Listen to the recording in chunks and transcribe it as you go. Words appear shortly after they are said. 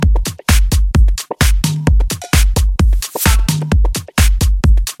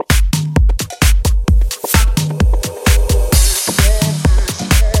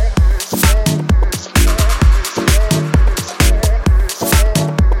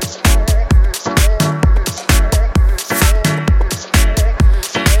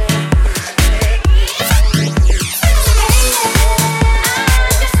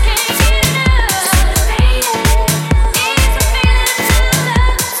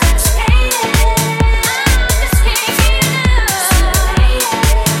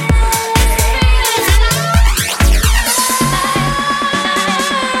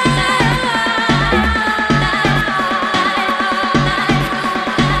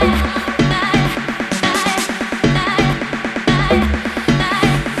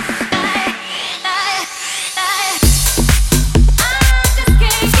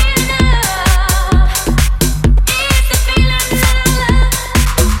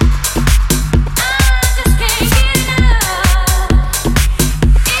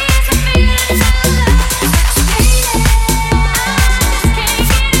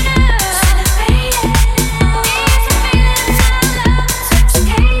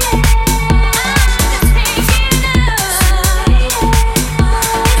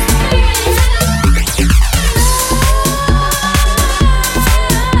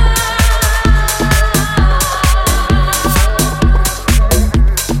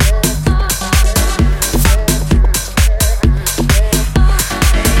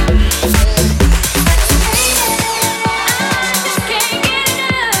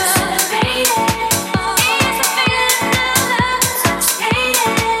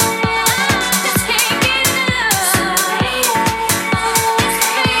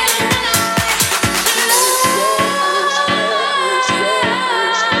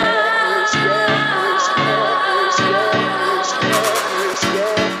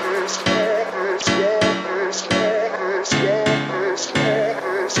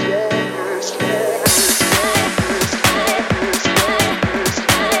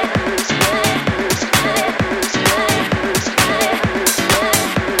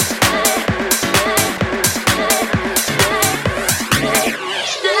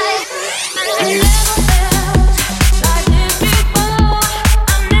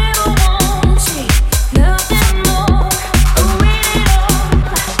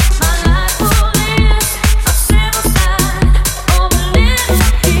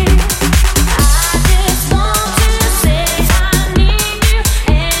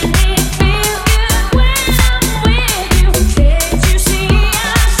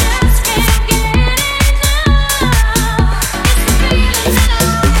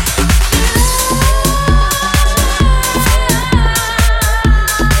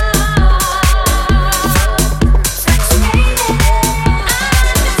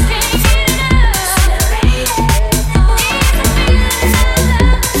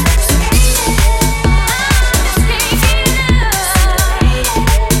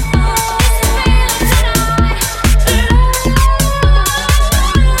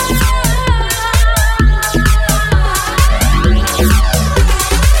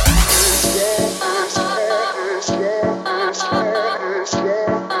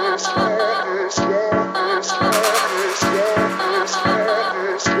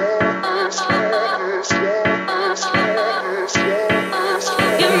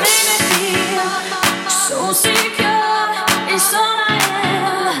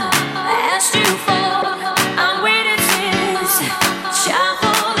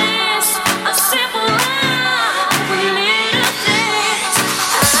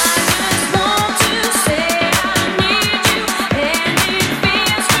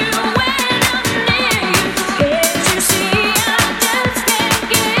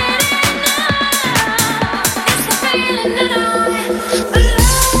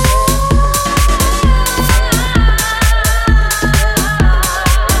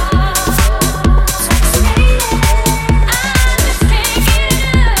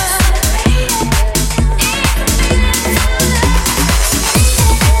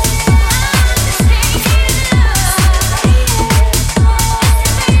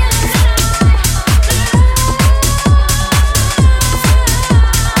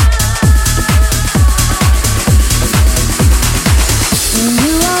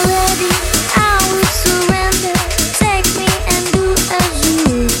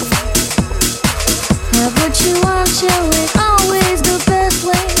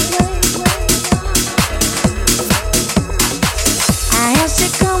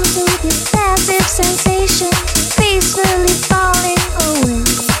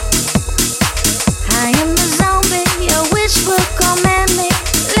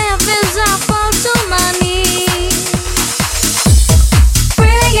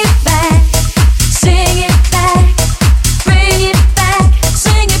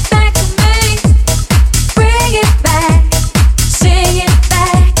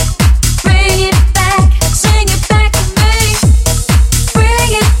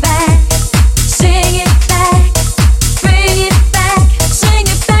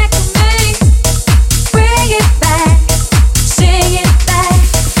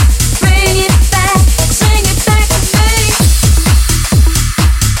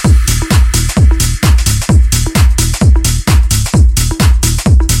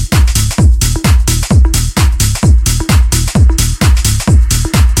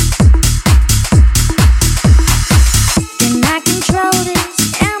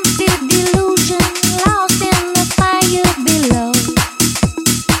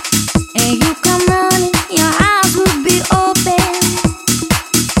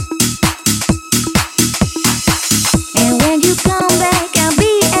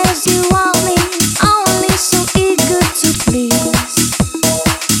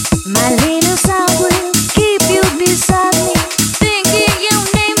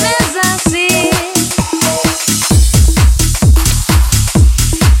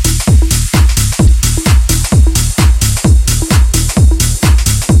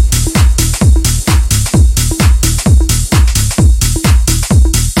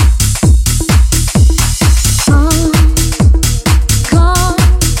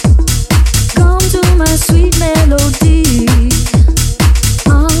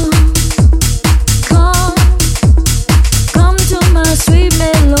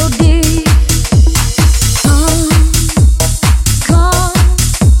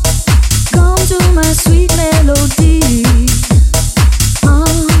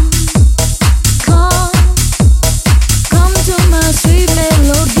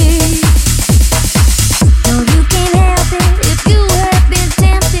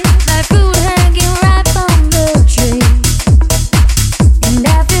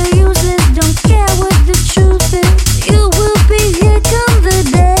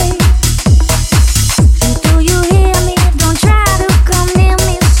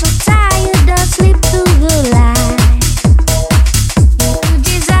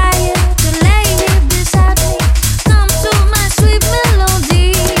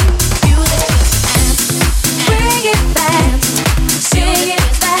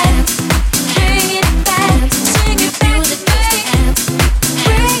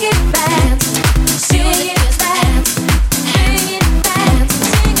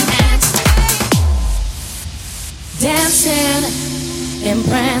dancing and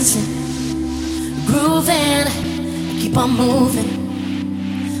prancing, grooving, keep on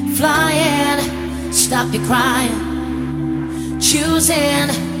moving, flying, stop your crying, choosing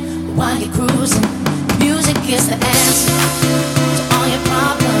while you're cruising. Music is the answer to all your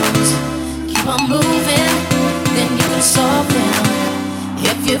problems. Keep on moving, then you can solve them.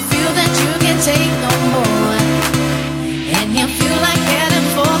 If you feel that you can take no more, and you feel like heading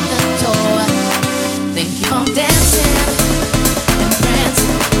for the door, then keep on dancing and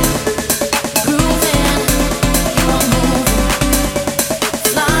prancing, grooving, keep on moving,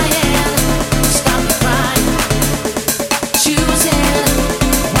 flying, stop your crying, choosing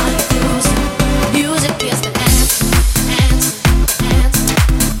while you're cruising. Music is the answer, answer, answer.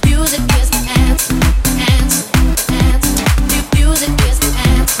 Music is the answer, answer, answer. Music is the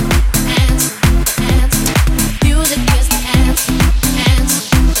answer, answer, answer. Music is the answer, answer.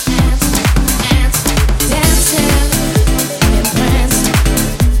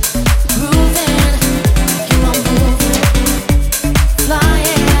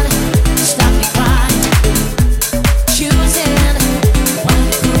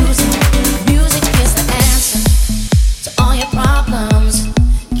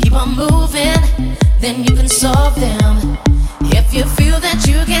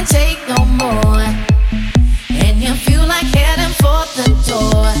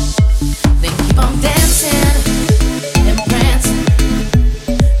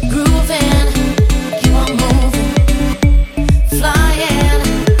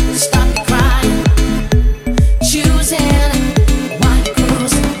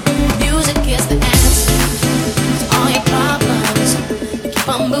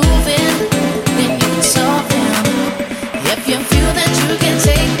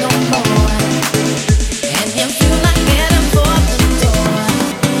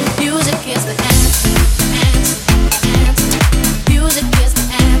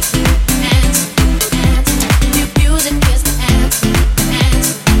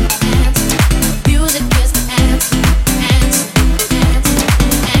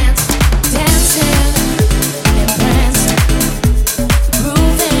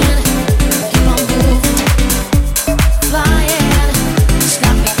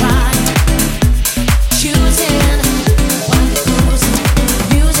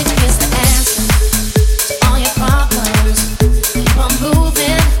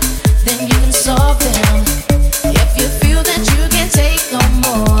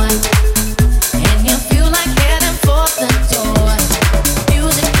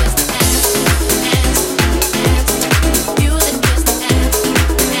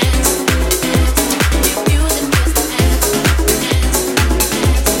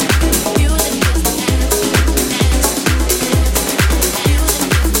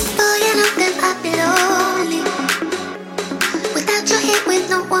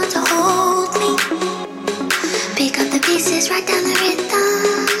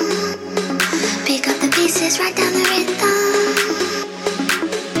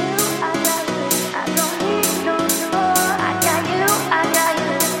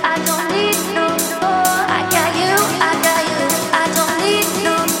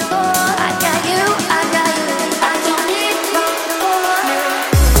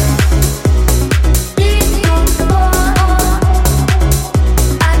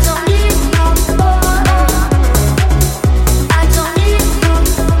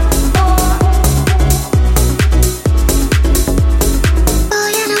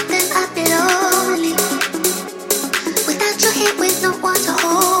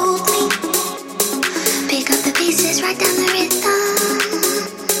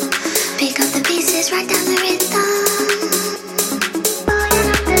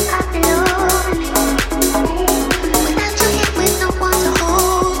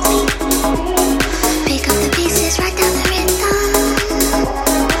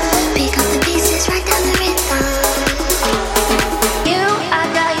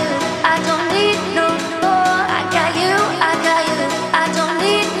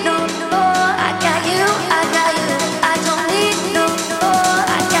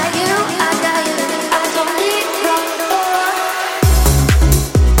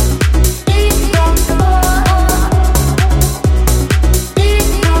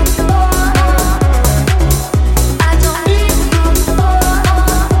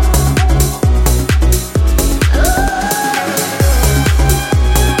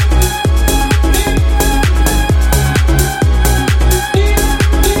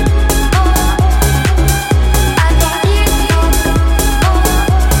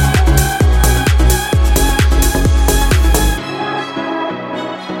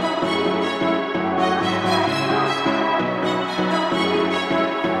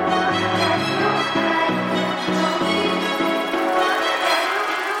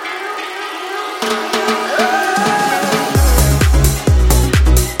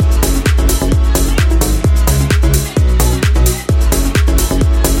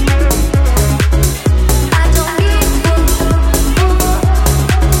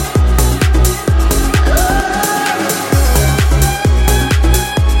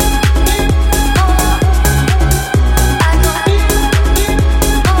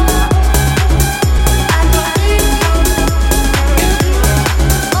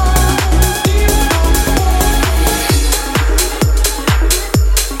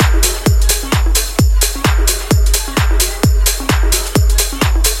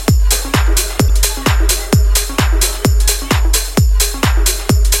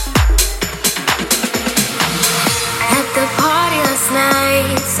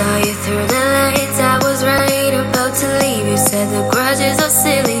 Saw you through the lights, I was right about to leave. You said the grudges are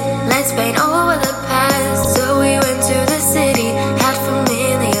silly, let's paint over the past. So we went to the city, had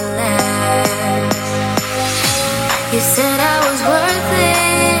familiar laughs. You said I was worth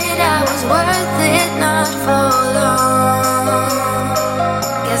it, not for long.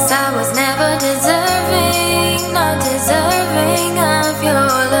 Guess I was never deserving, not deserving of your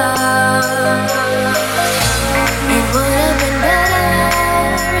love. It would have been better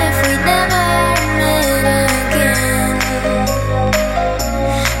if we never met again.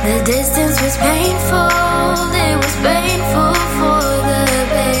 The distance was painful, it was painful for the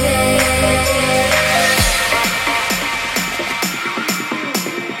pain.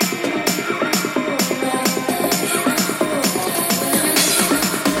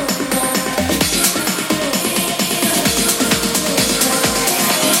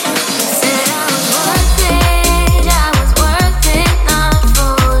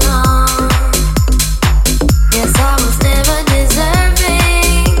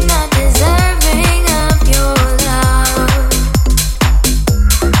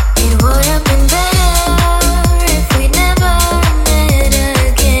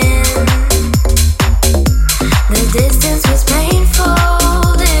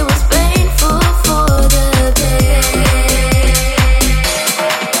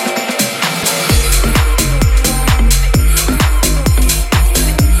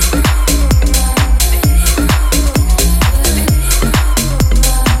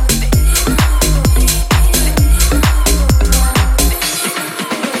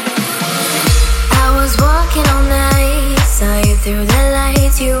 Through the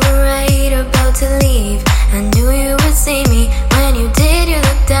lights, you were right about to leave. I knew you would see me. When you did, you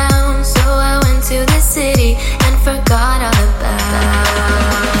looked down. So I went to the city and forgot all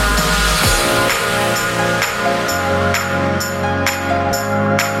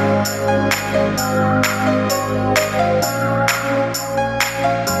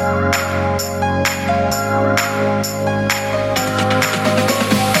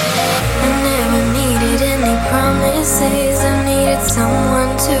I never needed any promises. I needed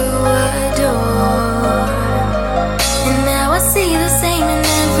someone to adore. And now I see the same in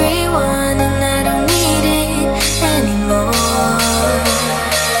everyone, and I don't need it anymore.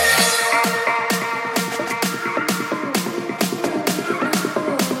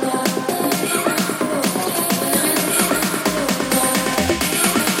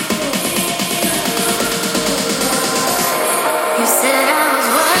 You said I was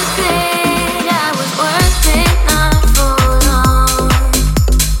worth it, I was worth it, not for long.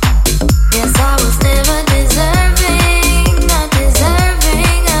 Yes, I was never deserving, not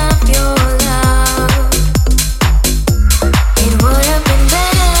deserving of your love. It would have been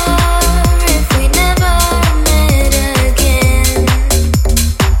better if we never met again.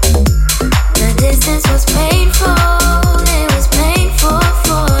 The distance was painful, it was painful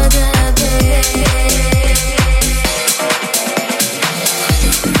for the pain.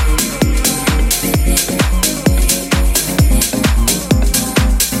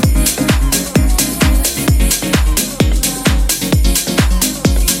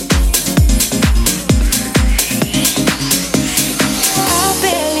 I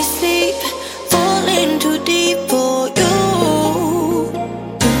barely sleep, falling too deep for you.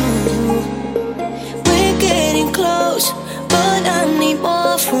 We're getting close, but I need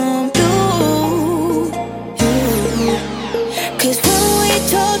more from you. 'Cause when we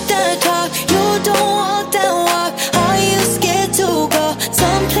talk that talk, you don't walk that walk. Are you scared to go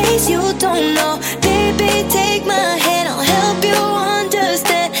someplace you don't know? Baby, take my hand, I'll help you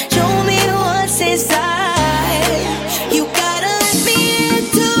understand. Show me what's inside. You gotta let me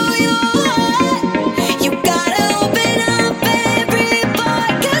into your heart. You gotta open up every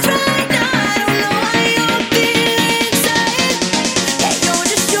part. 'Cause right now I don't know how you're feeling inside. Yeah, you're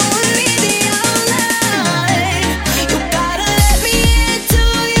just showing me the outline. You gotta let me into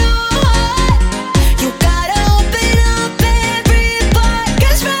your heart. You gotta open up every part.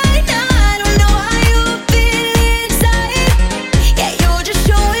 'Cause right now I don't know how you're feeling inside. Yeah, you're just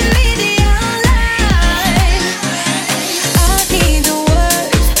showing me the outline. I need the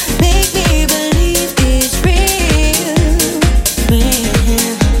words, make me believe it's real.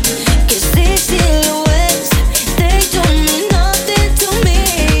 'Cause these silhouettes, they don't mean nothing to me.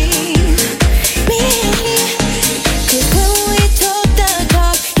 'Cause when we talk that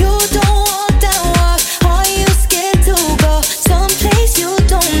talk, you don't walk that walk. Are you scared to go someplace you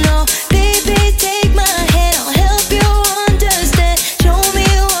don't know? Baby, take my hand, I'll help you understand. Show me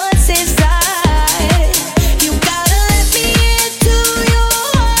what's inside. You gotta let me into your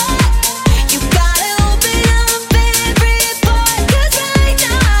heart. You gotta open up every part. 'Cause right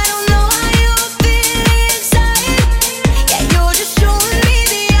now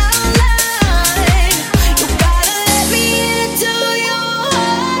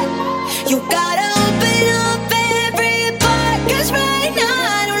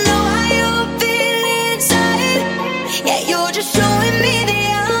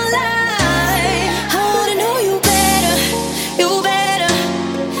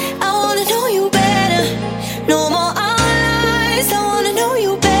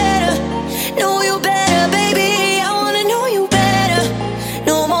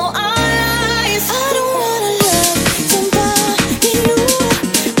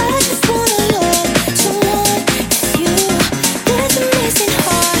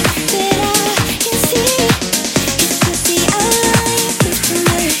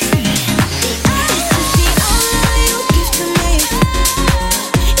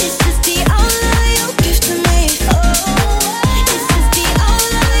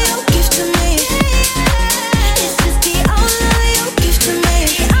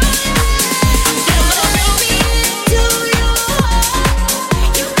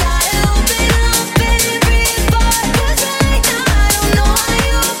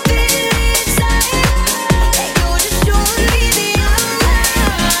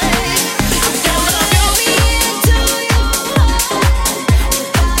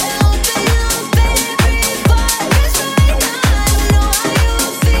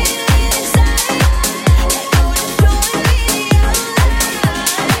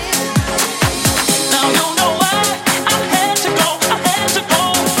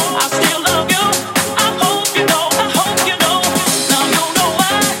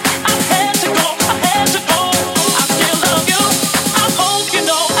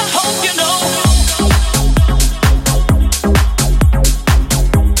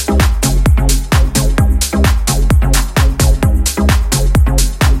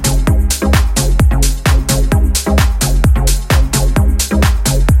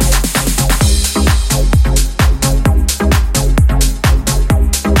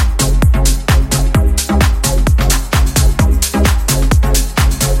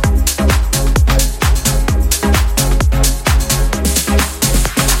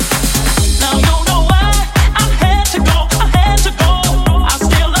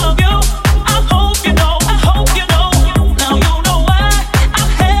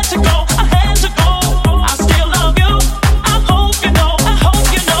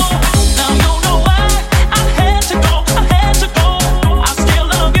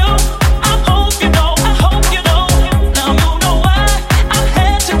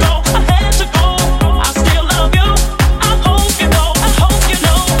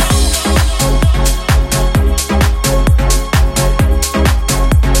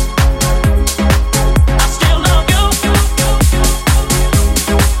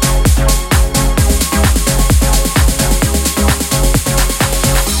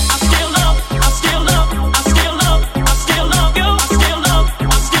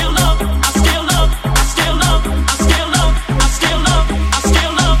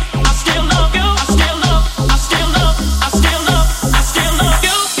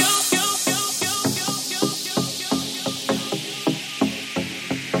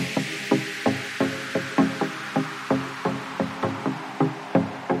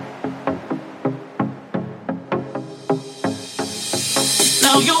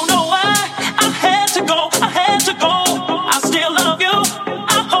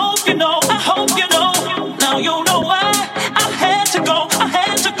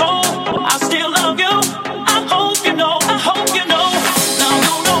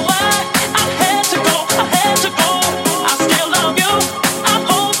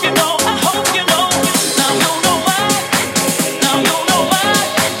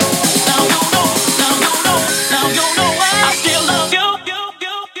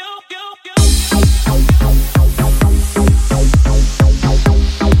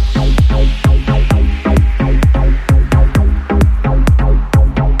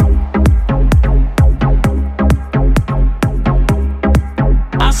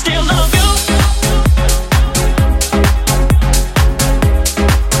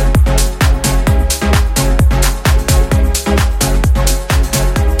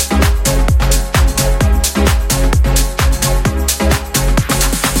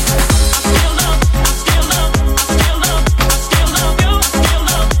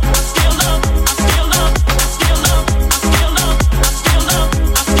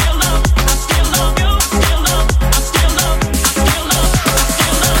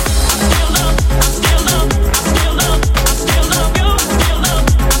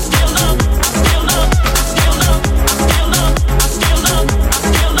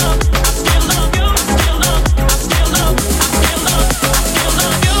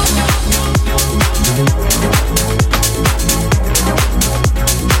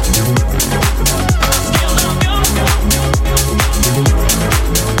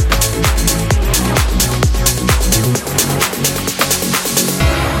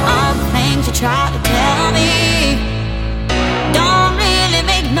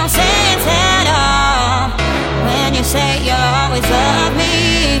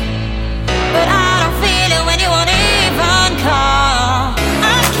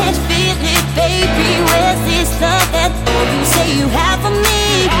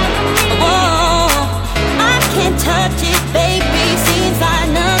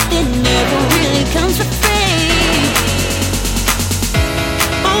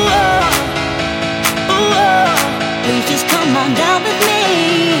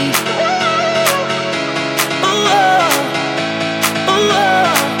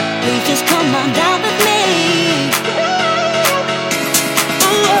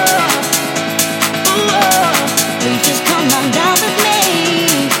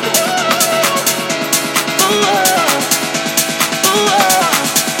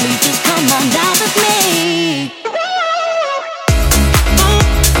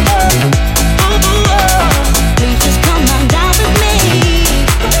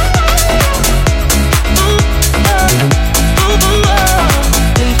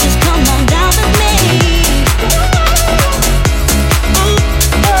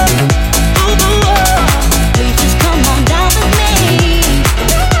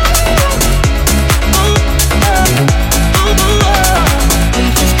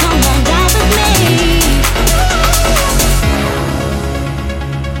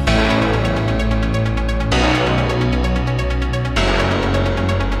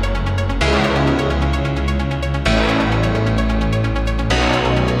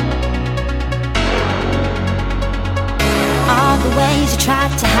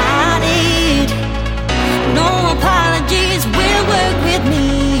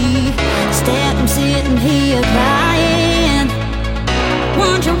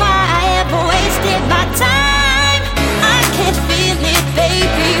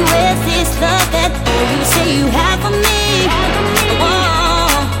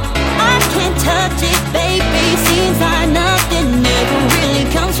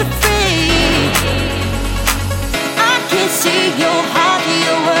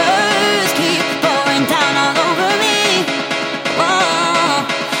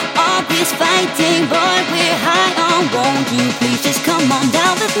Please just come on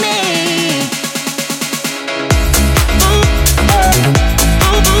down with me.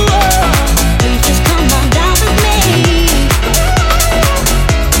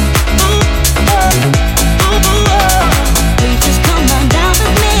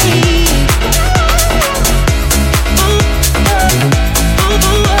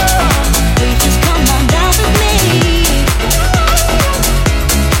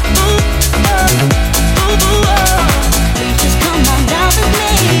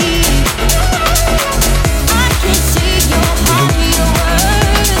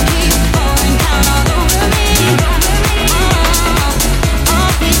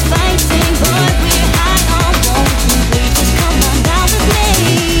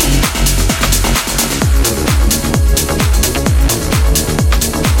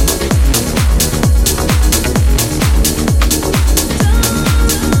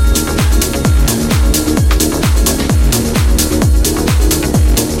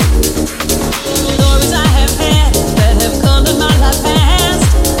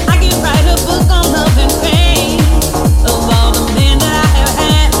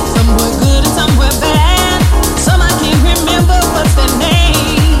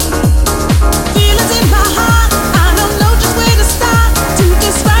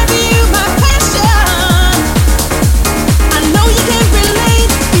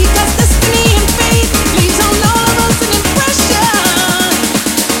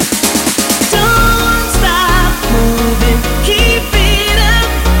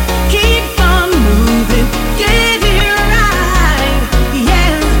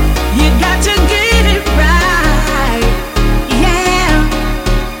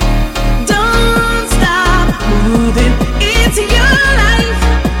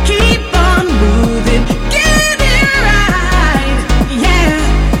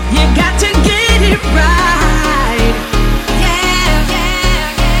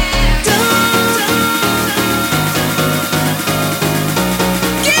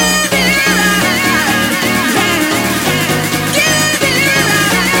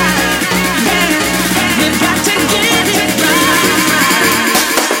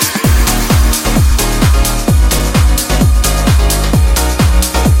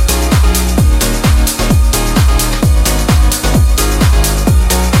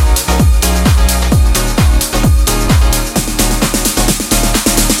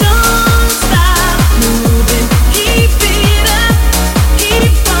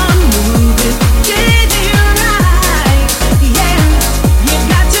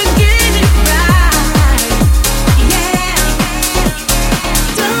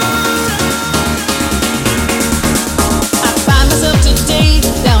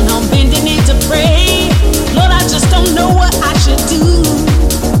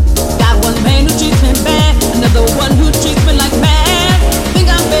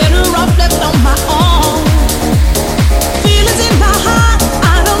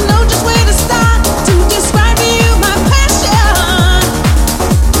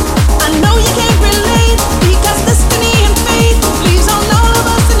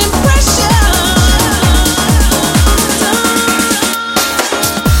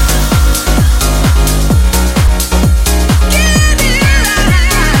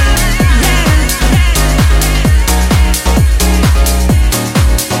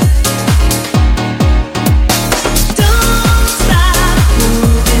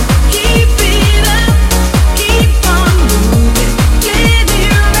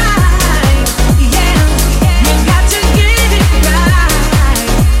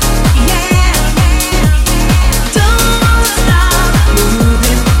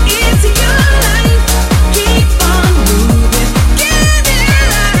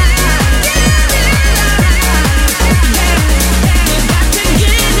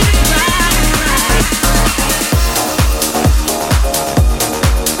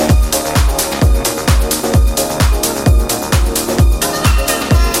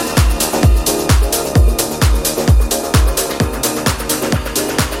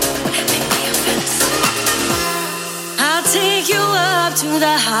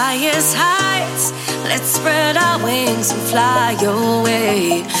 the highest heights. Let's spread our wings and fly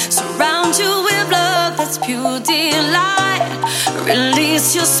away. Surround you with love that's pure delight.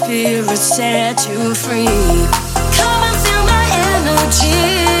 Release your spirit, set you free. Come and feel my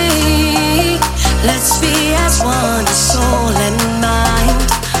energy. Let's be as one, soul and mind.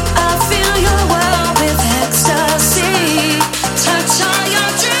 I fill your world with ecstasy. Touch all your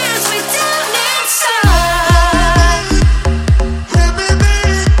dreams way down inside.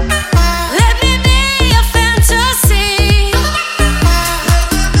 Let me be your fantasy.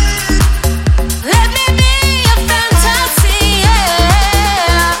 Let me be your fantasy,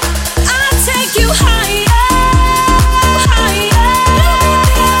 yeah. I'll take you higher, higher.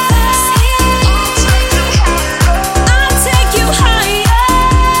 I'll take you higher,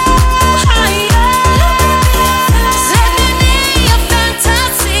 higher. Let me be your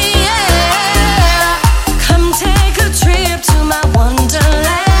fantasy, yeah. Come take a trip to my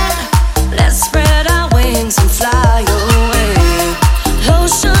wonderland. Let's spread our wings and fly away.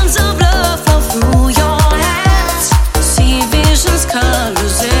 Lotions of love flow through your hands. See visions,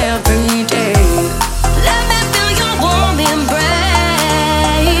 colors every day. Let me feel your warm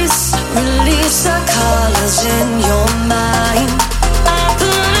embrace. Release the colors in your mind. I'll put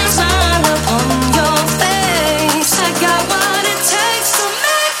a smile upon your face. I got what it takes to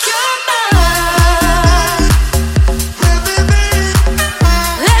make you mine.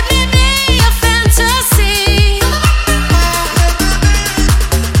 Let me be your fantasy.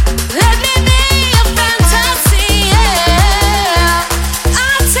 Let me be your fantasy, yeah.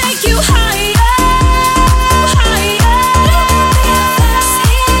 I'll take you higher, higher.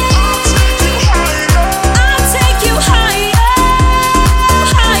 I'll take you higher,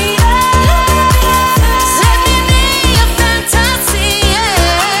 higher. Let me be your fantasy,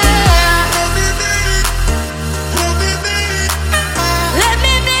 yeah. Let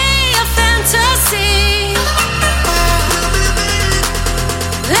me be your fantasy.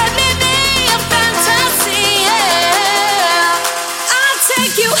 Let me be your fantasy, yeah. I'll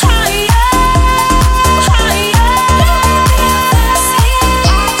take you higher, higher.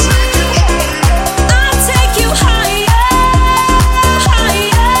 I'll take you higher,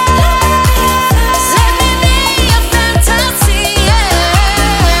 higher. Let me be your fantasy,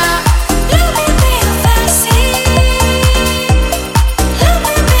 yeah. Let me be your fantasy. Let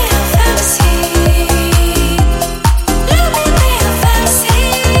me be your fantasy. Let me be your fantasy.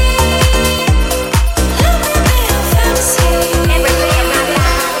 Let me be your fantasy.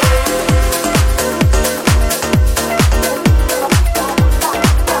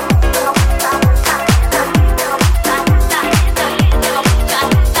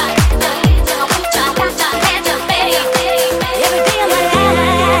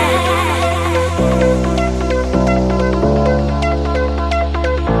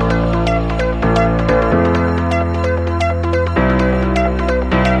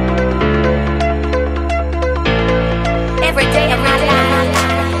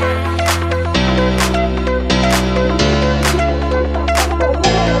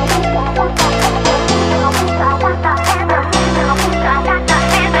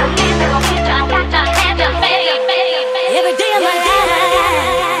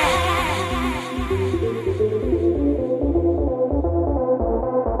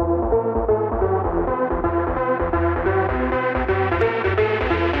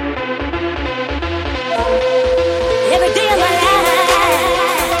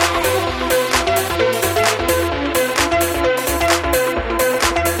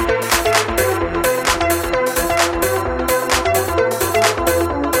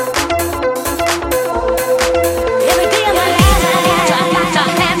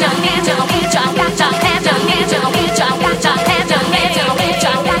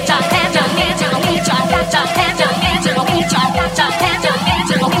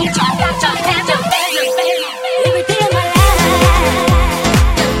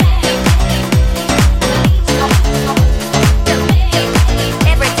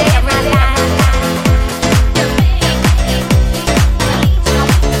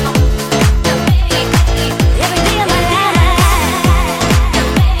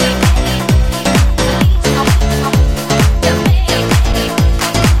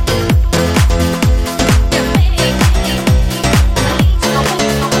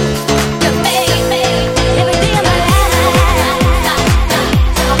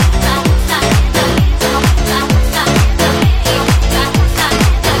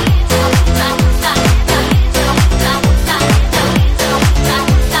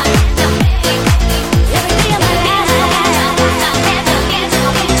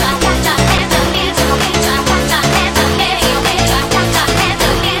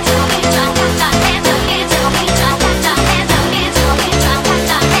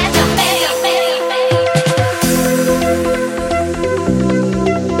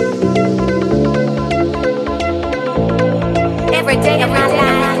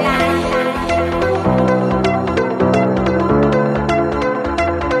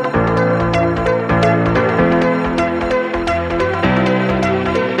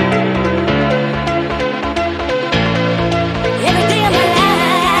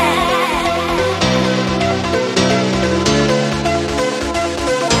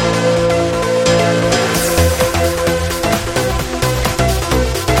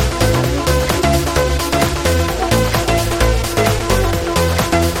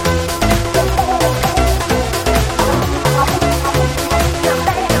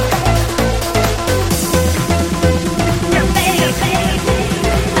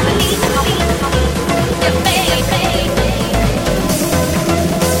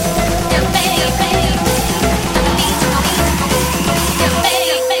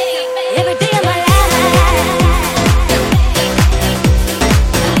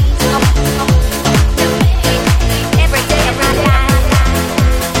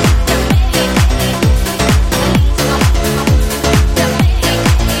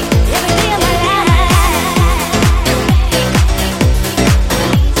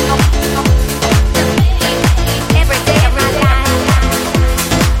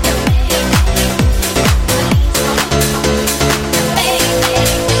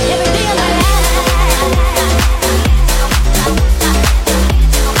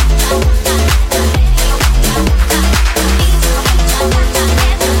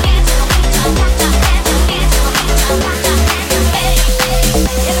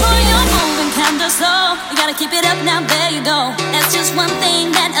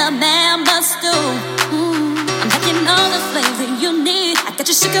 a man must do. I'm packing all the flavor you need. I got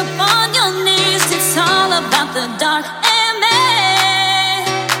you shook up on your knees. It's all about the dark and me.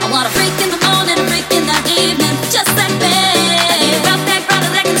 I want a freak in the morning, a freak in the evening, just like me. I need a rough neck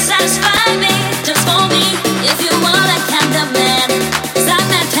brother that can satisfy me, just for me. If you want that kind of man, 'cause I'm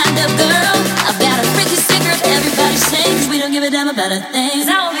that kind of girl. I've got a freaky secret everybody sings. We don't give a damn about a thing.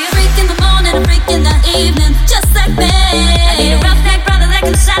 I will be a freak in the morning, a freak in the evening, just like me. I need a rough neck brother that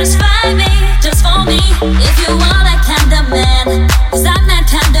can satisfy me, just for me. If you want that kind of man, 'cause I'm that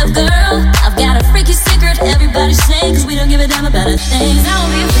kind of girl. I've got a freaky secret everybody sings. We don't give a damn about a thing. I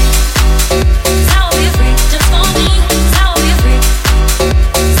will be a freak. I will be a freak, just for me. I will be a freak.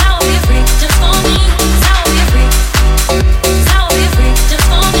 I will be a freak, just for me. I will be a freak. I will be a freak, just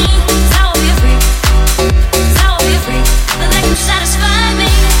for me. I will be a freak. I will be a freak, but that can satisfy me,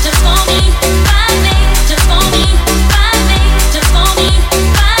 just for me. By me, just for me. By me, just for me.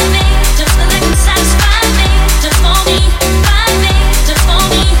 By me, just so that can satisfy me, just for me. By me, just for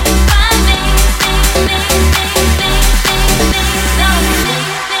me. By me, me, me,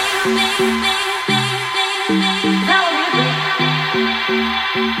 me, me, me,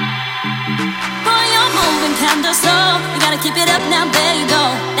 boy, you're moving kinda slow. You gotta keep it up now, there you go.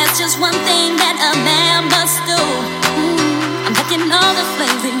 That's just one thing that a man must do. I'm packing all the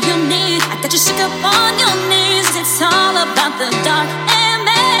flavor you need. I got you shook up on your knees. It's all about the dark and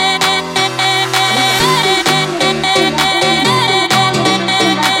me.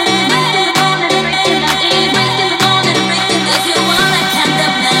 If you want that kind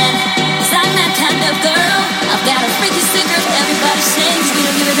of man, 'cause I'm that kind of girl. I've got a freaky secret everybody sings. We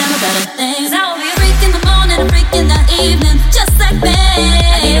don't give a damn about a thing. I will be a freak in the morning, a freak in the evening, just like me.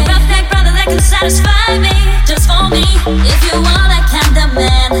 I need a rough neck brother that can satisfy me, just for me. If you want that kind of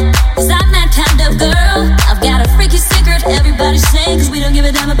man, 'cause I'm that kind of girl. I've got a freaky secret everybody sings. We don't give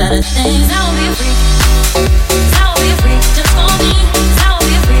a damn about a thing. I will be a freak. I will be a freak, just for me. I will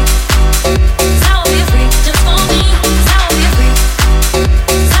be a freak. I will be a freak, just for me. I will be a freak.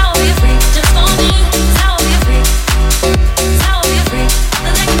 I will be a freak, just for me. I will be a freak. I will be a freak,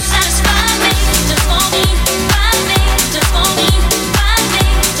 but that can satisfy me, just for me. By me, just for me. By me,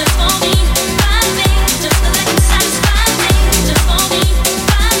 just for me. By me, just so that can satisfy me, just for me.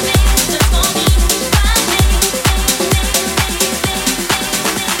 By me, just for me. By me.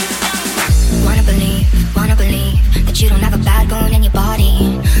 Wanna believe that you don't have a bad bone in your body,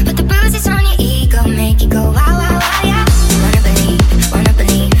 but the bruises on your ego make you go wow, wow, wow, yeah. Wanna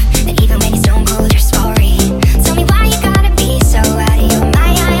believe that even when you're stone cold, you're sorry. Tell me why you gotta be so out of your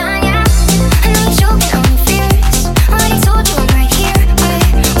mind, yeah. I know you're choking on your fears. Already told you I'm right here.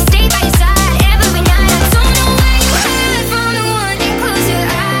 I'll stay by your side every night. I don't know where you hide from the one that close your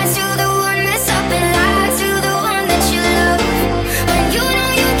eyes to the one mess up and lie to the one that you love. When you know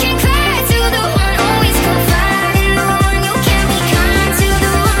you can cry to the one always confide in the one you can't be kind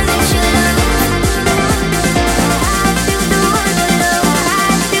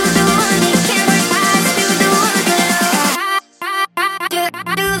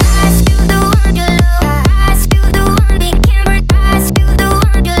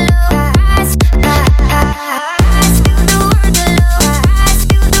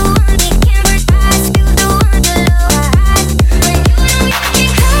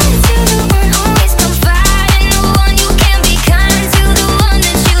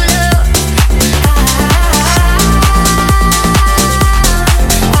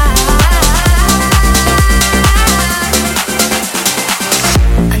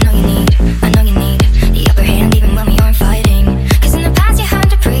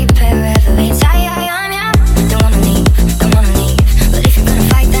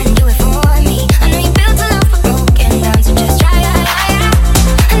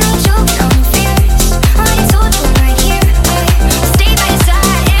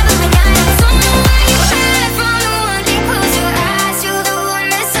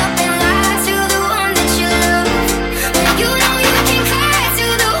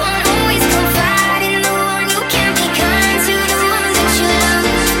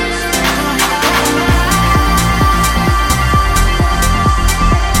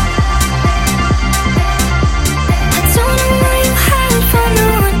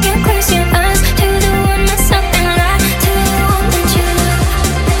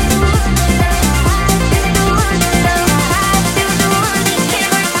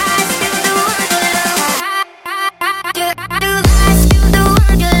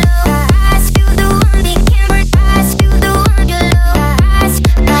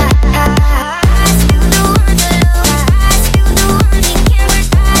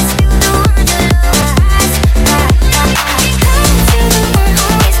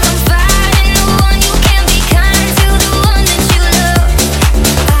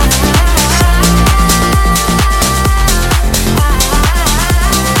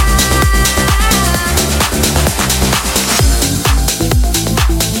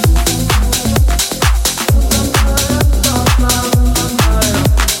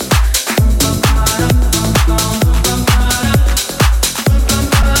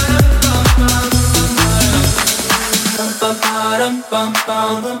Oh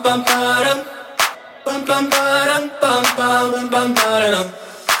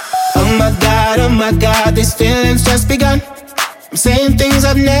my God, these feelings just begun. I'm saying things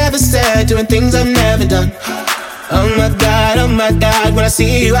I've never said, doing things I've never done. Oh my God, when I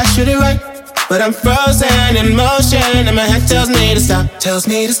see you I should it right, but I'm frozen in motion and my head tells me to stop. Tells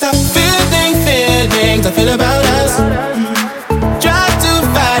me to stop feeling feelings I feel about us. Try to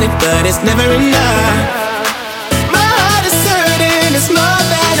fight it, but it's never enough. My heart is hurting, it's more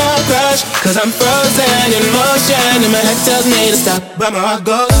than a crush, 'cause I'm frozen in motion and my head tells me to stop, but my heart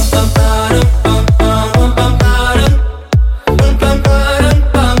goes bum, bum, bum, bum, bum, bum, bum, bum,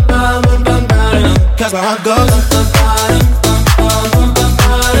 bum, bum, bum, bum, 'cause my heart goes bum, bum, bum, bum, bum, bum,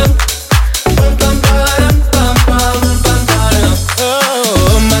 bum.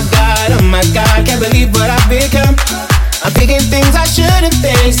 Oh my God, can't believe what I've become. I'm thinking things I shouldn't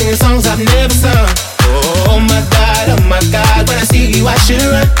think, singing songs I've never sung. Oh my God, when I see you I should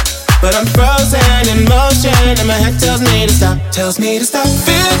run, but I'm frozen in motion and my head tells me to stop. Tells me to stop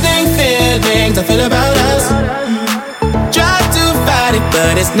feeling feelings I feel about us. Try to fight it,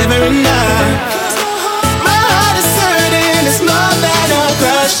 but it's never enough. My heart is hurting, it's more than a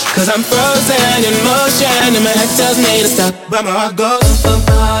crush, 'cause I'm frozen in motion and my head tells me to stop, but my heart goes bum,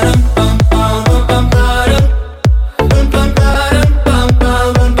 bum, bum, bum, bum, bum, bum.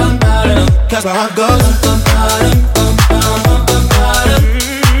 'Cause my heart goes bum, bum, bum, bum, bum, bum, bum.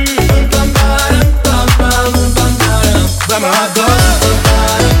 But my heart goes bum, bum,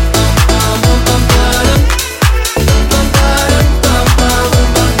 bum, bum, bum, bum.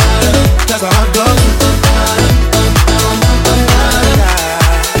 'Cause my heart goes bum, bum, bum, bum, bum, bum.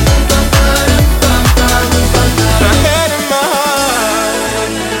 My head and my heart,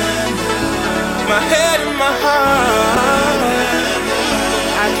 my head and my heart,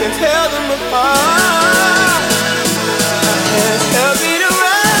 I can tell them apart. My head tells me to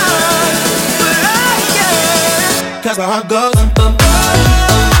run, but I can't, 'cause my heart goes bum, bum, bum, bum,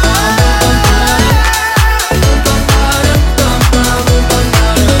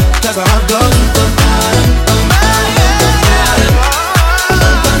 'cause my heart goes bum, bum,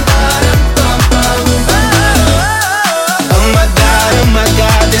 oh my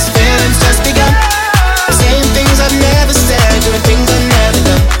God, this feeling's just begun. Saying things I've never said, doing things I've never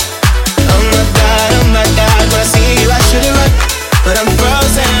done. Oh my God, when I see you I should've run, but I'm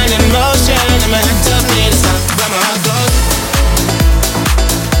frozen in motion and my head tells me to stop, but my heart goes.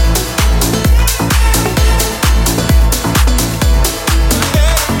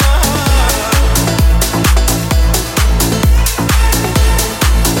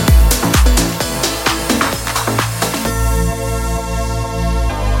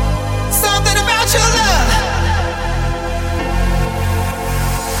 Something about your love.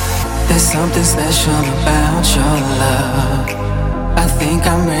 There's something special about your love. I think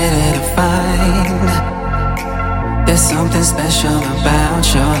I'm ready to find. There's something special about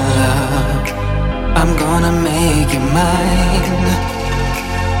your love. I'm gonna make it mine.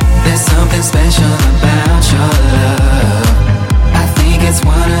 There's something special about your love. I think it's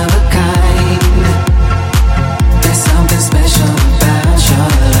one of a kind. There's something special about your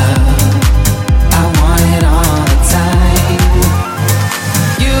love. I want it all the time.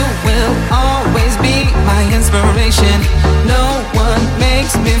 You will always be my inspiration. No one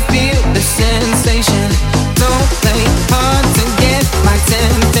makes me feel the sensation. Don't play hard to get my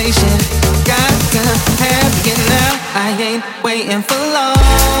temptation. Got to have you now. I ain't waiting for long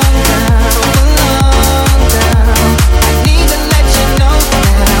now, for long now. I need to let you know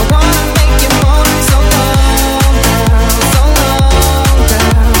that I wanna make you more. So long now, so long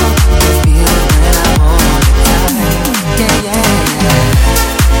now. You feel it when I hold you tight. Yeah, yeah.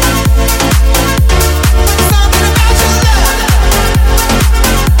 Something about your love.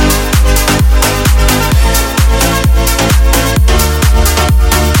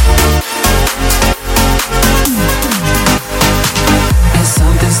 There's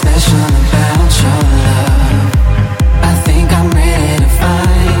something special about your love. I think I'm ready to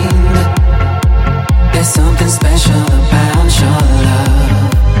find. There's something special about your love.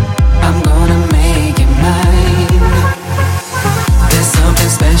 I'm gonna make it mine. There's something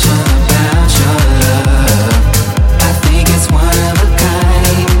special about your love. I think it's one of a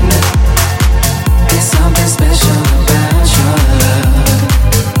kind. There's something special about your love.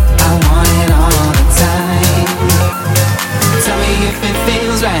 I want it all the time. Tell me if it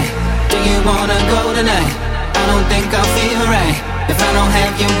feels right. Do you wanna go tonight? I don't think I'll feel right if I don't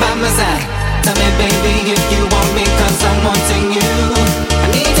have you by my side. Tell me, baby, if you want me, 'cause I'm wanting you. I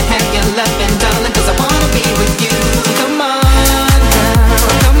need to have your loving, darling, 'cause I wanna be with you. Come on down,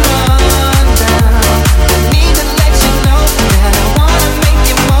 come on down. I need to let you know that I want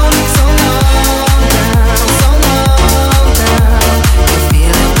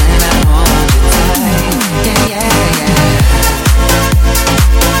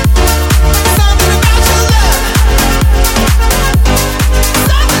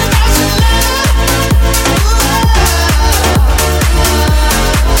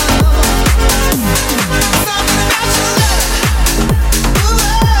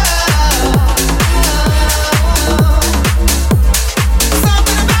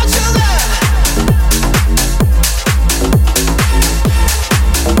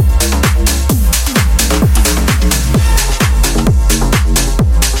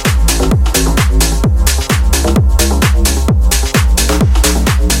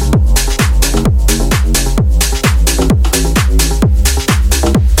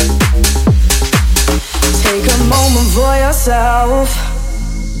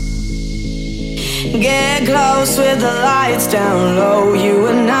get close with the lights down low. You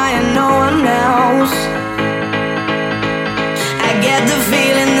and I and no one else. I get the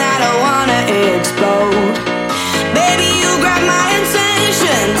feeling that I wanna explode. Baby, you grab my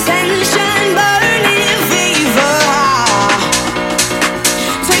attention, tension burning fever.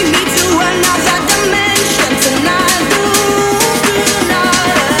 Take me to another dimension tonight. Do not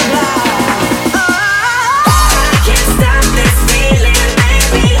apply. I can't stop this feeling,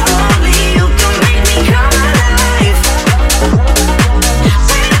 baby. Only you can make me come alive.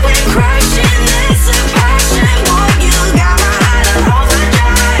 When we're crushing, there's a passion. Boy, you got my heart on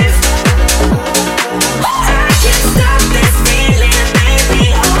overdrive. I can't stop this feeling, baby.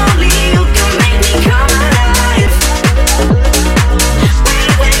 Only you can make me come alive. When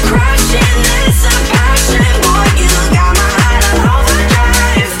we're crushing, there's a passion. Boy, you got my heart on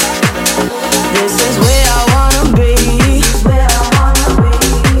overdrive. This is where I wanna be.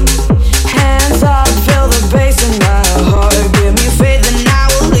 Hands up, feel the bass in my heart. Give me faith and I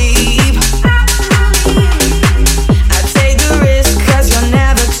will leave. I take the risk 'cause you're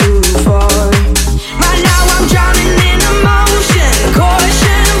never too far. Right now I'm drowning in emotion.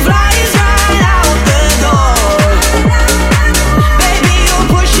 Caution flies right out the door. Baby, you're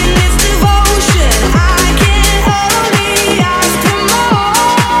pushing this devotion. I can't only ask for more.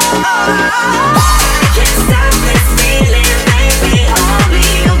 I can't stop this feeling, baby. Only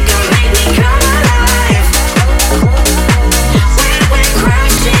you can make me come alive. When we're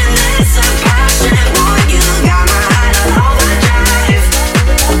crashing, there's a passion. Boy, you got my heart on overdrive.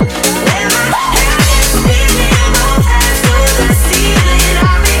 When my head is spinning, both hands to the ceiling,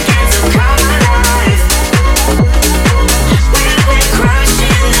 I begin to come alive. When we're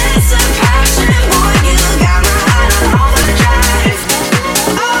crashing, there's a passion. Boy, you got my heart on overdrive.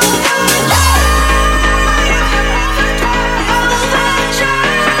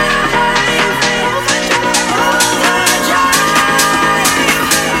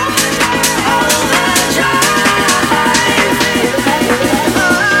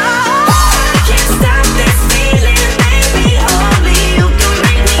 Can't stop this feeling, baby. Only you can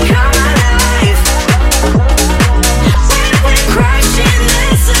make me come alive. When we're crashing,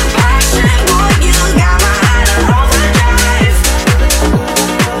 there's a passion. Boy, you got my heart on overdrive.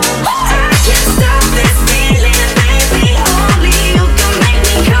 I can't stop this feeling, baby. Only you can make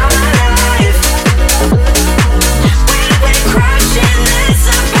me come alive. When we're crashing, there's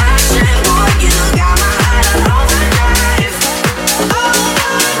a passion. Boy, you got my heart on overdrive.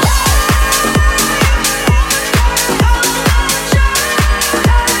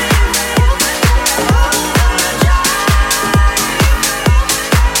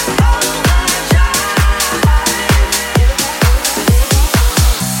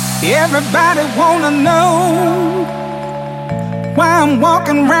 Everybody wanna know why I'm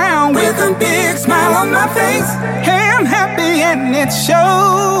walking around with a big smile on my face. Hey, I'm happy and it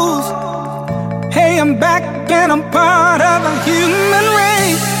shows. Hey, I'm back and I'm part of the human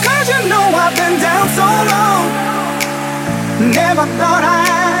race. 'Cause you know I've been down so long. Never thought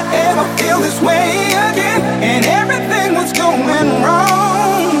I'd ever feel this way again. And everything was going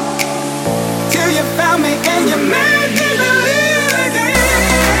wrong till you found me and you made me believe again.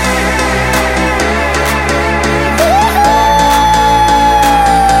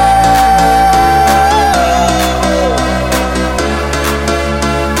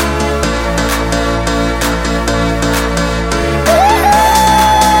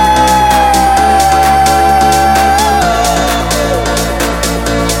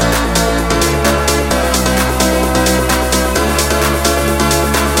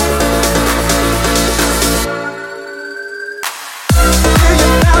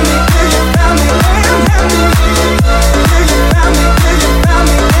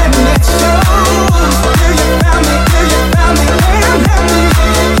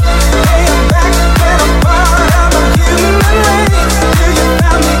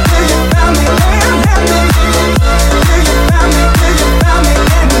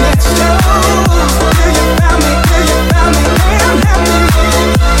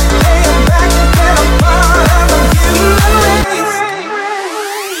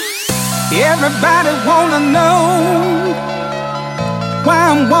 Everybody wanna know why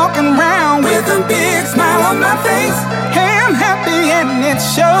I'm walking around with a big smile on my face. Hey, I'm happy and it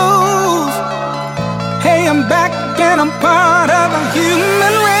shows. Hey, I'm back and I'm part of the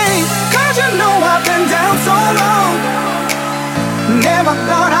human race. 'Cause you know I've been down so long. Never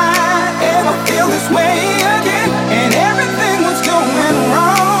thought I'd ever feel this way again. And everything was going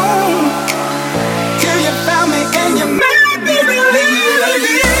wrong till you found me and you made me believe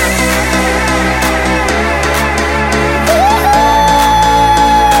again.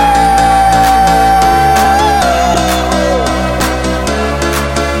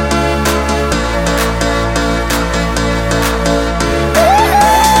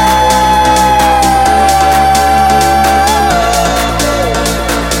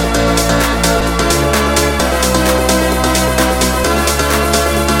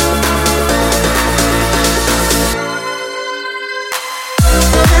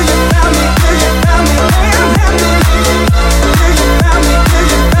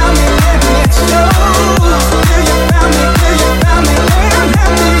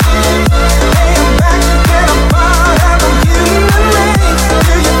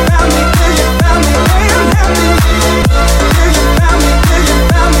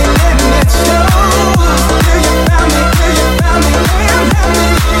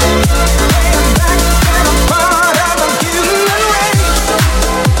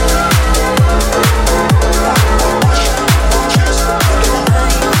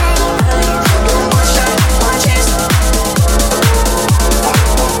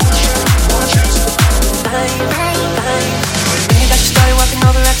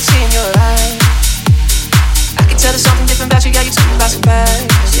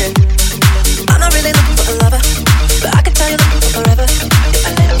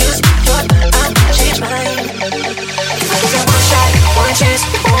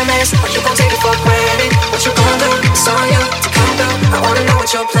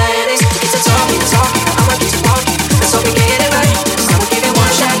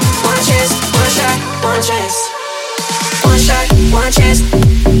 one chance.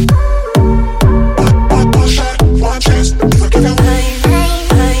 One shot, one chance. If I give you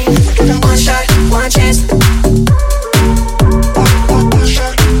one shot, one chance. One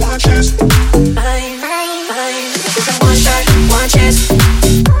shot, one chance. One shot, one chance. One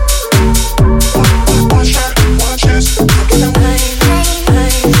shot, one chance.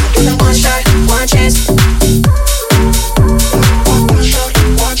 One shot, one chance. One shot,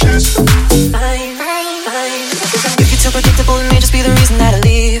 one chance. If you're too predictable, it may just be the reason that I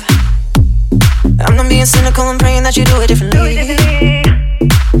leave. I'm not being cynical, I'm praying that you do it differently.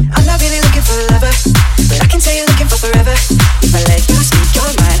 I'm not really looking for a lover, but I can tell you're looking for forever. If I let you speak your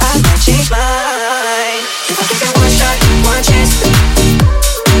mind, I might change mine. If I give you one shot, one chance.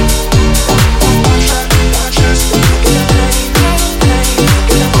 One shot, one chance.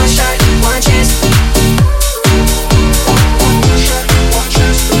 One shot, one chance. One shot, one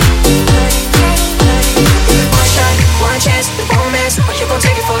chance. One shot, one chance. The romance, are you gon'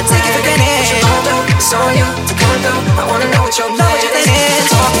 take it for granted? What you gon' do? It's on you to come through. I wanna know what your plan is.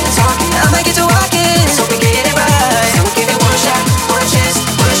 Talking, I'll make it to walking, so we get it right. I will give you one shot, one chance,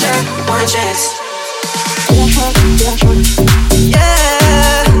 one shot, one chance. One shot, one chance.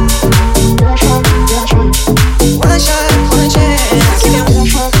 Yeah. One shot, one chance. One shot, one chance. I'll give you one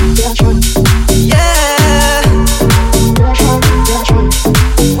shot, one chance. Yeah.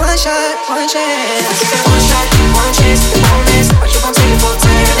 One shot, one chance. One shot, one chance. I'll give you one shot, one chance. The romance, are you gon' take it for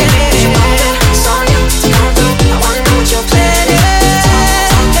granted? What you gon' do? It's on you to come through. I wanna know what your plan is.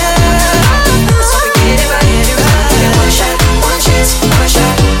 So we get it right, get it right. Give you one shot, one chance. One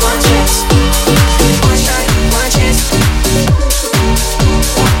shot, one chance. One shot, one chance. One shot,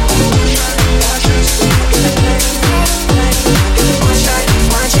 one chance. One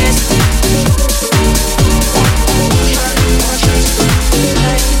shot, one chance.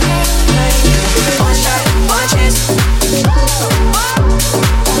 One shot, one chance.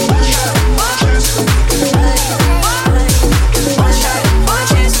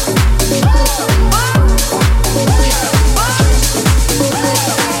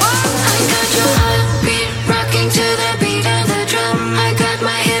 I got your heartbeat rocking to the beat of the drum. I got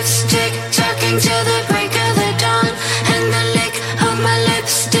my hips tick-tocking to the break of the dawn, and the lick of my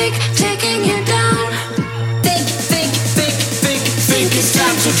lipstick taking you down. Think it's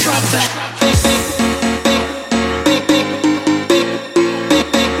time to drop that.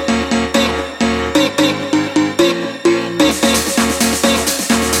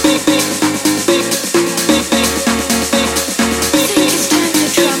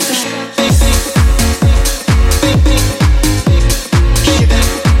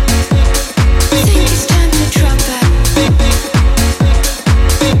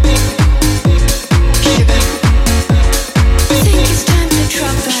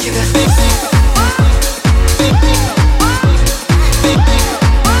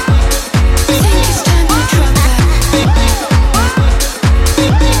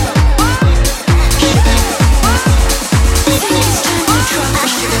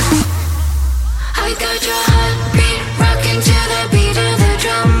 I got your heartbeat rocking to the beat of the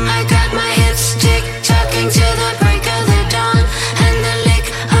drum. I got my hips tick-tocking to the break of the dawn, and the lick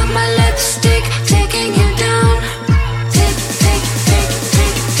of my lipstick taking you down. Tick, tick, tick,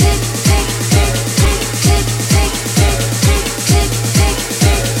 tick, tick, tick, tick, tick, tick, tick, tick, tick,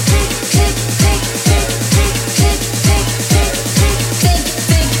 tick, tick, tick,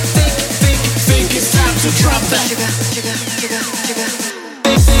 tick, tick, think it's time to drop that. Sugar.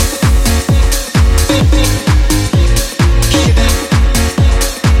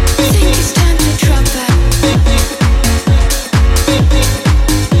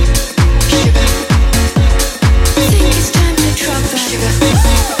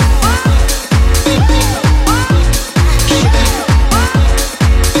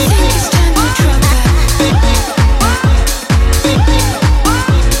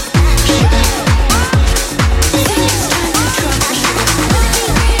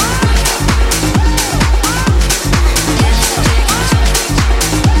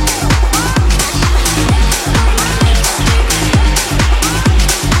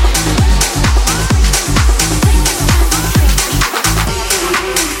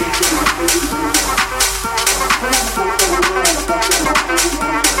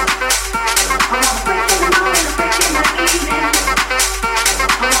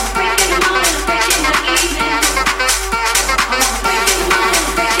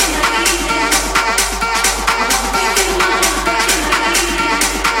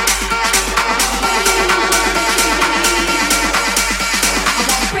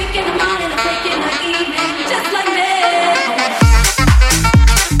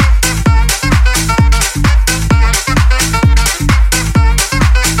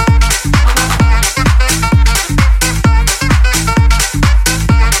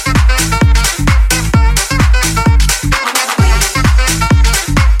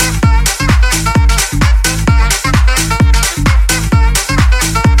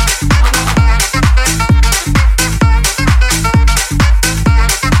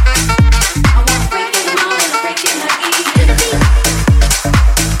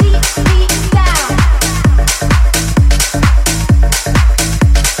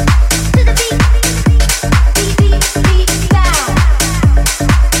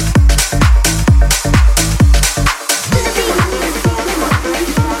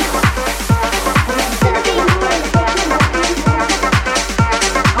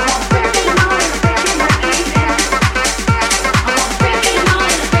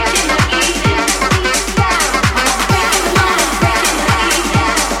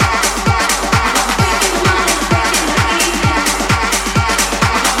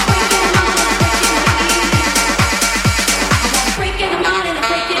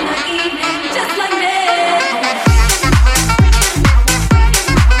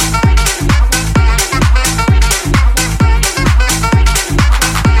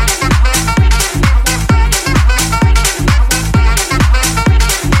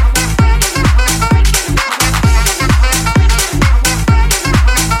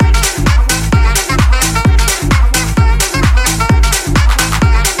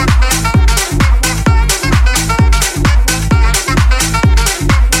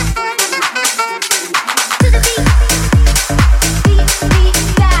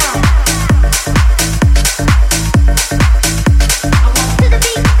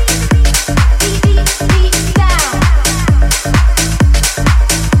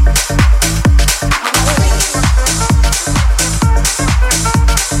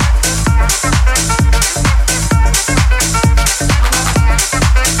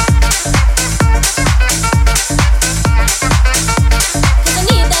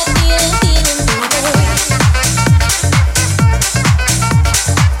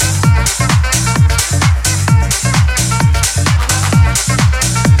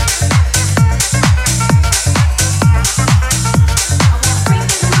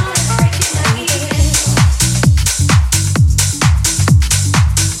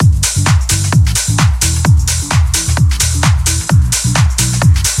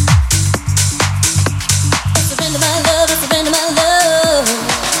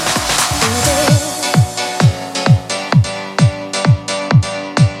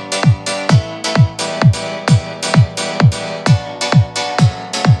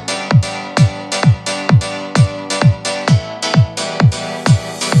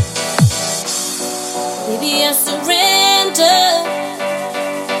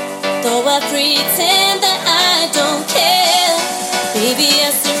 Though I pretend that I don't care, baby,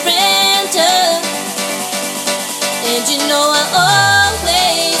 I surrender. And you know I'll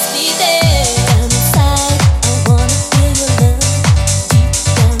always be there. Down inside, I wanna feel your love. Deep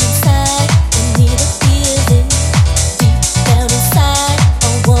down inside, I need a feeling. Deep down inside, I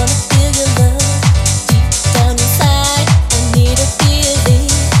wanna feel your love. Deep down inside, I need a feeling.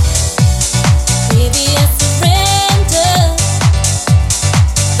 Baby, I surrender.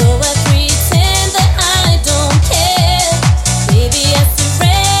 Though I pretend that I don't care, baby, I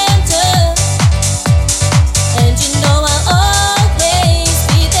surrender. And you know I'll always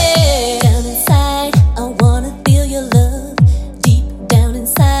be there. Down inside, I wanna feel your love. Deep down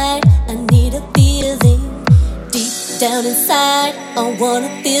inside, I need a feeling. Deep down inside, I wanna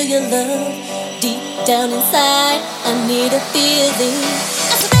feel your love. Deep down inside, I need a feeling.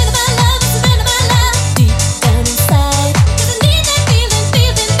 I surrender my love, I surrender my love. Deep down inside, 'cause I need that feeling,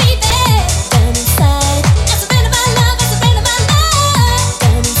 feeling, baby. Down inside, I surrender my love, I surrender my love.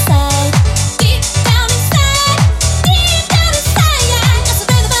 Down inside, deep down inside, deep down inside, yeah. I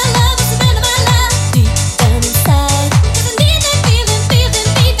surrender my love, I surrender my love. Deep down inside, 'cause I need that feeling, feeling,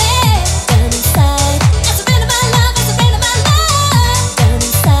 baby. Down inside, I surrender my love, I surrender my love. Down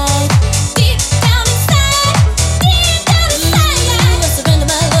inside, deep down inside, deep down inside, yeah. I surrender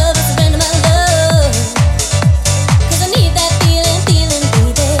my love, I surrender my love. 'Cause I need that feeling, feeling,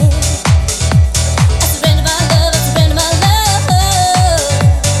 baby. I surrender my love, I surrender my love.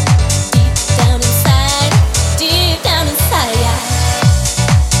 Deep down inside, yeah.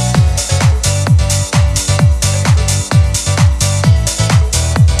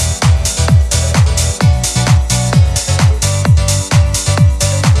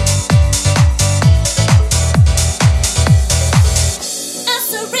 I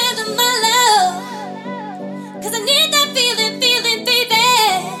surrender my love, 'cause I need that feeling, feeling, baby.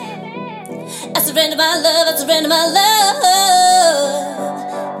 I surrender my love, I surrender my love.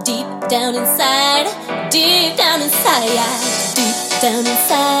 Deep down inside, yeah. Deep down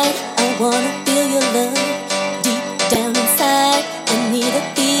inside, I wanna feel your love. Deep down inside, I need a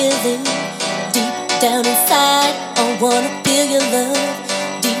feeling. Deep down inside, I wanna feel your love.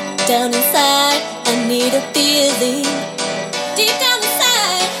 Deep down inside, I need a feeling. Deep down